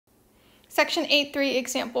Section 8.3,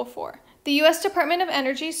 Example 4. The U.S. Department of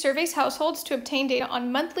Energy surveys households to obtain data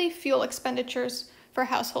on monthly fuel expenditures for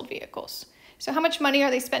household vehicles. So how much money are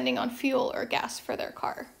they spending on fuel or gas for their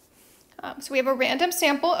car? So we have a random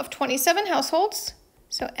sample of 27 households.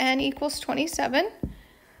 So N equals 27.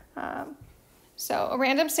 So a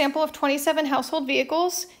random sample of 27 household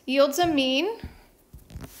vehicles yields a mean.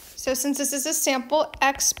 So since this is a sample,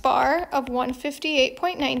 X bar of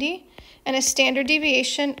 158.90 and a standard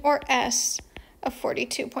deviation, or S, of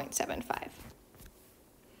 42.75.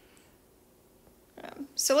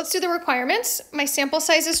 So let's do the requirements. My sample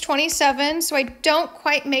size is 27, so I don't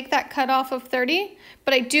quite make that cutoff of 30,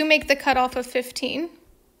 but I do make the cutoff of 15.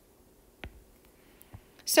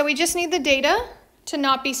 So we just need the data to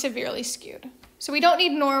not be severely skewed. So we don't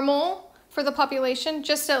need normal for the population,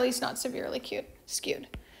 just at least not severely skewed.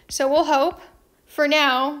 So we'll hope, for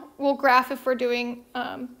now, we'll graph if we're doing,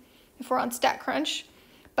 if we're on StatCrunch,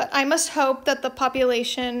 but I must hope that the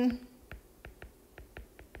population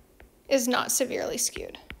is not severely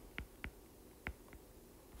skewed.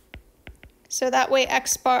 So that way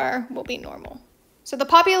X bar will be normal. So the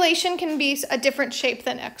population can be a different shape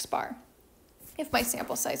than X bar if my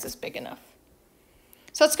sample size is big enough.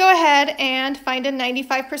 So let's go ahead and find a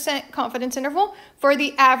 95% confidence interval for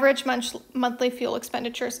the average monthly fuel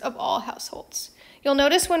expenditures of all households. You'll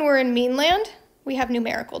notice when we're in mean land, we have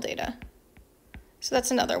numerical data. So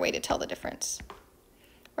that's another way to tell the difference.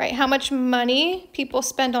 Right? How much money people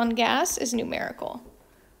spend on gas is numerical.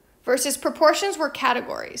 Versus proportions were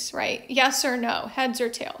categories, right? Yes or no, heads or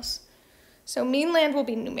tails. So mean land will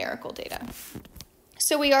be numerical data.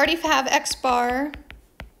 So we already have X bar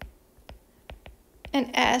and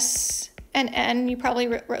S and N. You probably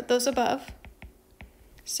wrote those above.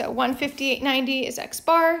 So 158.90 is X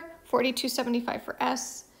bar, 42.75 for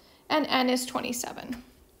S, and N is 27.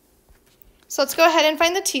 So let's go ahead and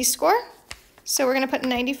find the t-score. So we're going to put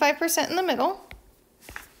 95% in the middle,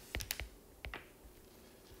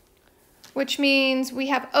 which means we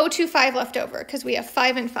have 0.25 left over because we have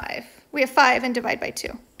 5 and 5. We have 5 and divide by 2.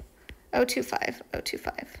 0.25,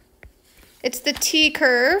 0.25. It's the t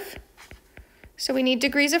curve, so we need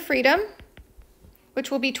degrees of freedom,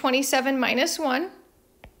 which will be 27 minus 1,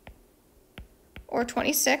 or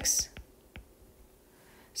 26.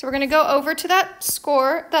 So we're going to go over to that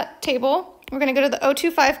score, that table. We're going to go to the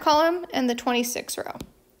 0.25 column and the 26 row.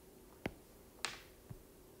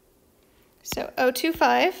 So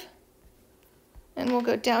 0.25, and we'll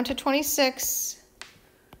go down to 26.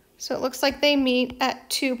 So it looks like they meet at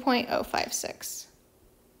 2.056.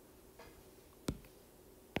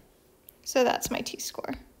 So that's my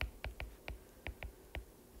t-score.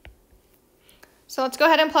 So let's go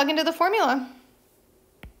ahead and plug into the formula.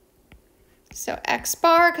 So X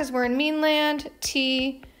bar, because we're in mean land,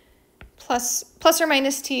 T plus or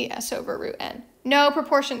minus T S over root N. No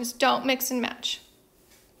proportions, don't mix and match.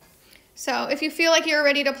 So if you feel like you're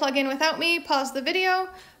ready to plug in without me, pause the video.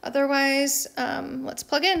 Otherwise, let's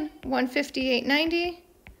plug in. 158.90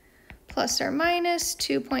 plus or minus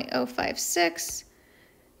 2.056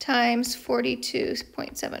 times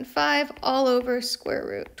 42.75 all over square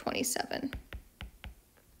root 27.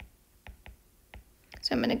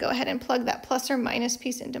 So I'm going to go ahead and plug that plus or minus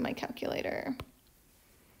piece into my calculator.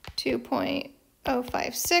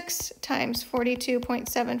 2.056 times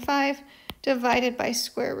 42.75 divided by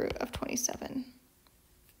square root of 27.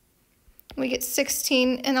 We get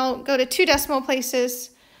 16, and I'll go to 2 decimal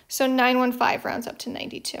places, so 915 rounds up to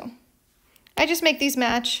 92. I just make these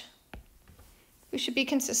match. We should be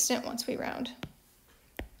consistent once we round.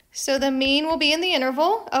 So the mean will be in the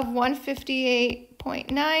interval of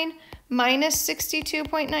 158.9 minus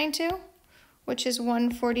 62.92, which is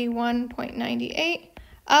 141.98,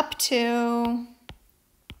 up to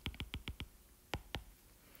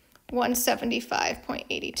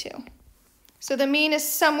 175.82. So the mean is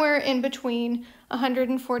somewhere in between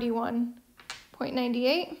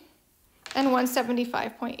 141.98 and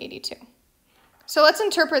 175.82. So let's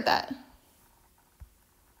interpret that.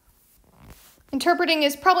 Interpreting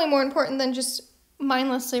is probably more important than just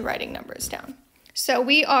mindlessly writing numbers down. So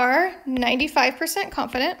we are 95%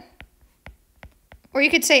 confident, or you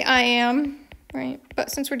could say I am, right? But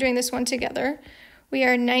since we're doing this one together, we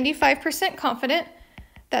are 95% confident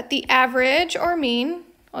that the average or mean,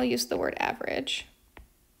 I'll use the word average,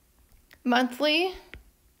 monthly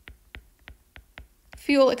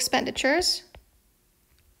fuel expenditures,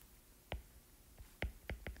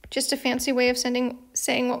 just a fancy way of saying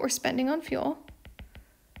what we're spending on fuel,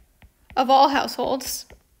 of all households.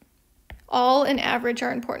 All and average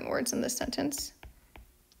are important words in this sentence.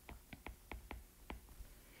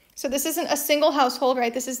 so this isn't a single household,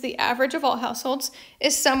 right? This is the average of all households,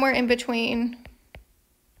 is somewhere in between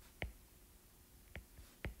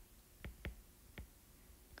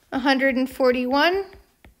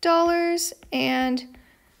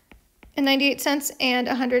 $141.98 and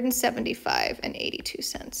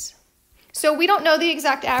 $175.82. So we don't know the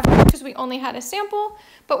exact average because we only had a sample,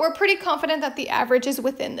 but we're pretty confident that the average is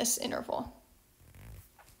within this interval.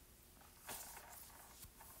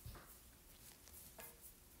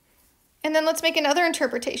 And then let's make another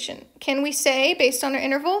interpretation. Can we say, based on our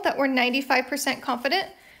interval, that we're 95% confident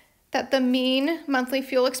that the mean monthly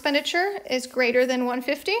fuel expenditure is greater than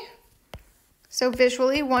 150? So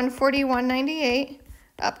visually, 141.98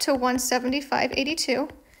 up to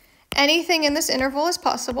 175.82. Anything in this interval is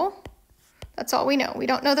possible. That's all we know. We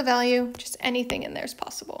don't know the value, just anything in there is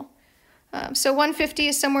possible. So 150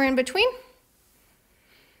 is somewhere in between.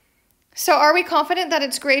 So are we confident that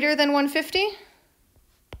it's greater than 150?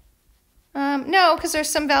 No, because there's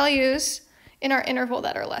some values in our interval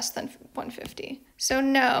that are less than 150. So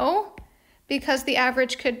no, because the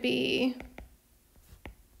average could be,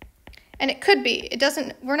 and it could be, it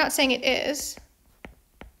doesn't, we're not saying it is.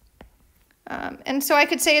 And so I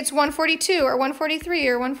could say it's 142 or 143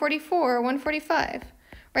 or 144 or 145,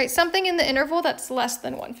 right? Something in the interval that's less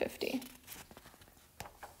than 150.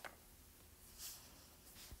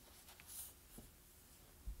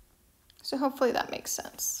 So hopefully that makes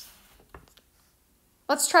sense.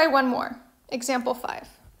 Let's try one more. Example 5.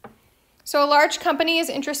 So a large company is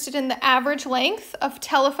interested in the average length of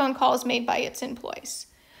telephone calls made by its employees.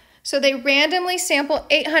 So they randomly sample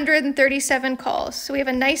 837 calls. So we have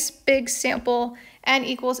a nice big sample, n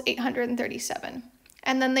equals 837.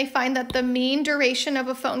 And then they find that the mean duration of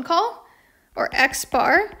a phone call, or X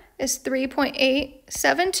bar, is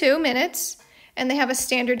 3.872 minutes, and they have a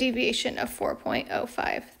standard deviation of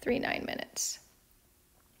 4.0539 minutes.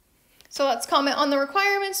 So let's comment on the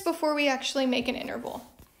requirements before we actually make an interval.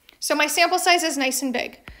 So my sample size is nice and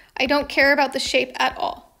big. I don't care about the shape at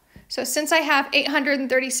all. So since I have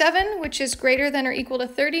 837, which is greater than or equal to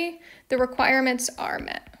 30, the requirements are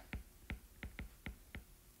met.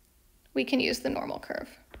 We can use the normal curve.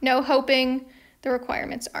 No hoping, the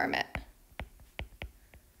requirements are met.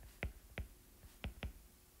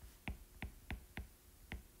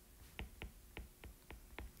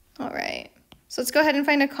 All right. So let's go ahead and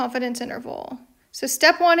find a confidence interval. So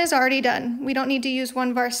step 1 is already done. We don't need to use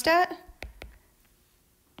one var stat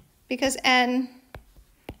because n,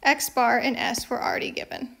 X bar, and S were already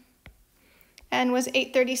given. N was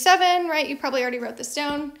 837, right? You probably already wrote this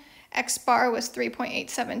down. X bar was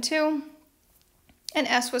 3.872, and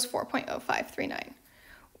S was 4.0539.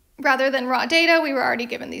 Rather than raw data, we were already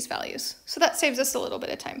given these values. So that saves us a little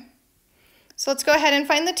bit of time. So let's go ahead and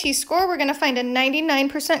find the t-score. We're going to find a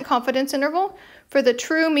 99% confidence interval for the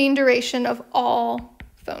true mean duration of all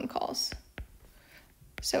phone calls.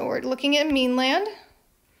 So we're looking at meanland.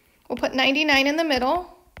 We'll put 99 in the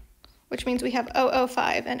middle, which means we have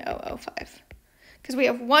 005 and 005. Because we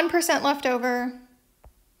have 1% left over.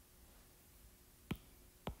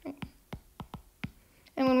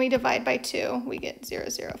 And when we divide by 2, we get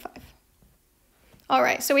 0.005. All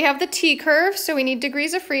right, so we have the t-curve, so we need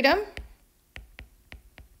degrees of freedom,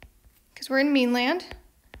 because we're in meanland.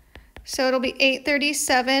 So it'll be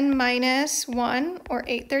 837 minus 1, or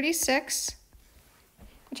 836,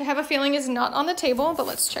 which I have a feeling is not on the table, but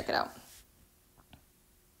let's check it out.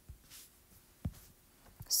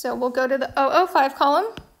 So we'll go to the 005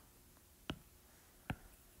 column,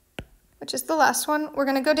 which is the last one. We're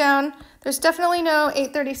going to go down. There's definitely no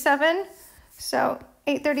 837, so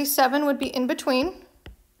 837 would be in between.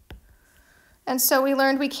 And so we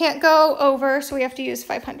learned we can't go over, so we have to use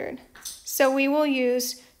 500. So we will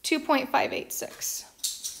use 2.586.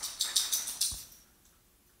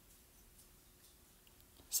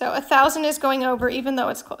 So 1,000 is going over even though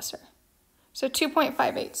it's closer. So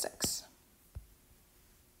 2.586.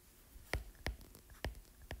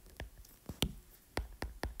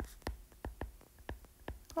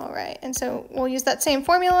 All right, and so we'll use that same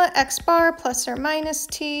formula, X bar plus or minus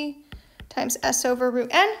T times S over root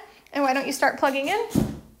N. And why don't you start plugging in?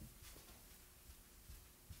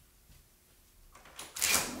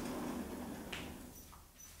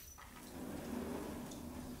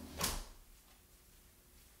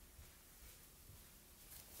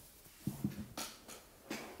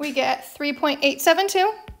 We get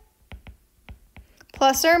 3.872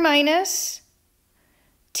 plus or minus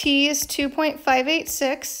T is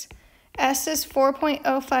 2.586, S is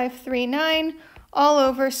 4.0539, all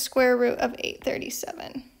over square root of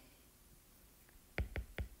 837.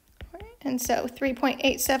 And so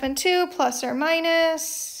 3.872 plus or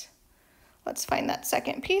minus, Let's find that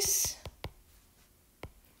second piece.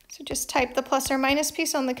 So just type the plus or minus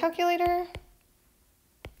piece on the calculator.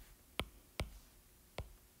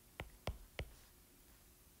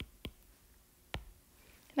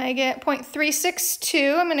 And I get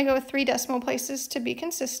 0.362. I'm going to go with 3 decimal places to be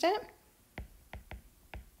consistent.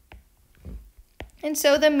 And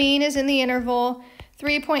so the mean is in the interval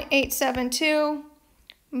 3.872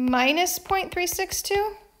 minus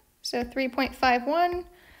 0.362, so 3.51,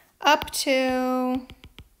 up to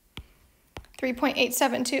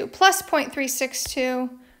 3.872 plus 0.362,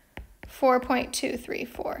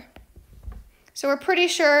 4.234. So we're pretty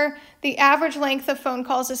sure the average length of phone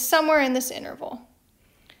calls is somewhere in this interval.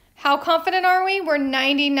 How confident are we? We're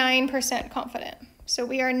 99% confident. So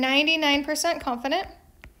we are 99% confident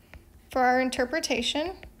for our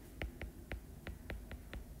interpretation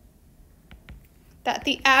that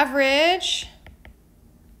the average,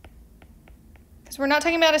 because we're not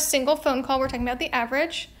talking about a single phone call, we're talking about the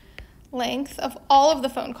average length of all of the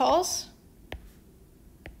phone calls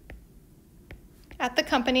at the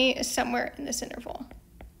company is somewhere in this interval.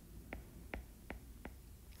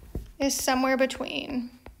 Is somewhere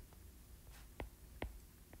between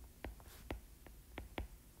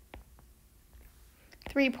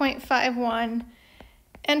 3.51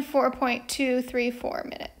 and 4.234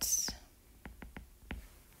 minutes.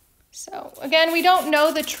 So again, we don't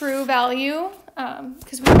know the true value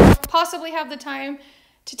because we don't possibly have the time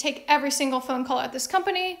to take every single phone call at this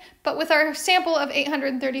company, but with our sample of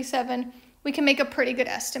 837, we can make a pretty good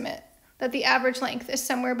estimate that the average length is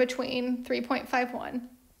somewhere between 3.51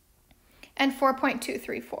 and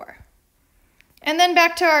 4.234. And then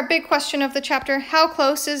back to our big question of the chapter, how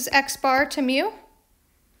close is x bar to mu?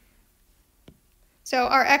 So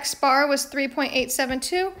our x bar was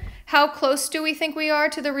 3.872. How close do we think we are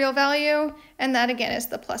to the real value? And that again is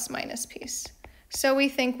the plus minus piece. So we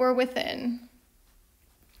think we're within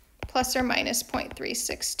plus or minus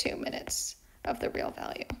 0.362 minutes of the real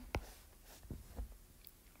value.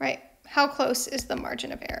 Right? How close is the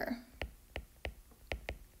margin of error?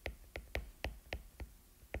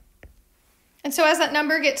 And so as that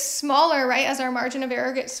number gets smaller, right, as our margin of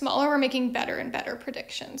error gets smaller, we're making better and better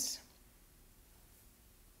predictions.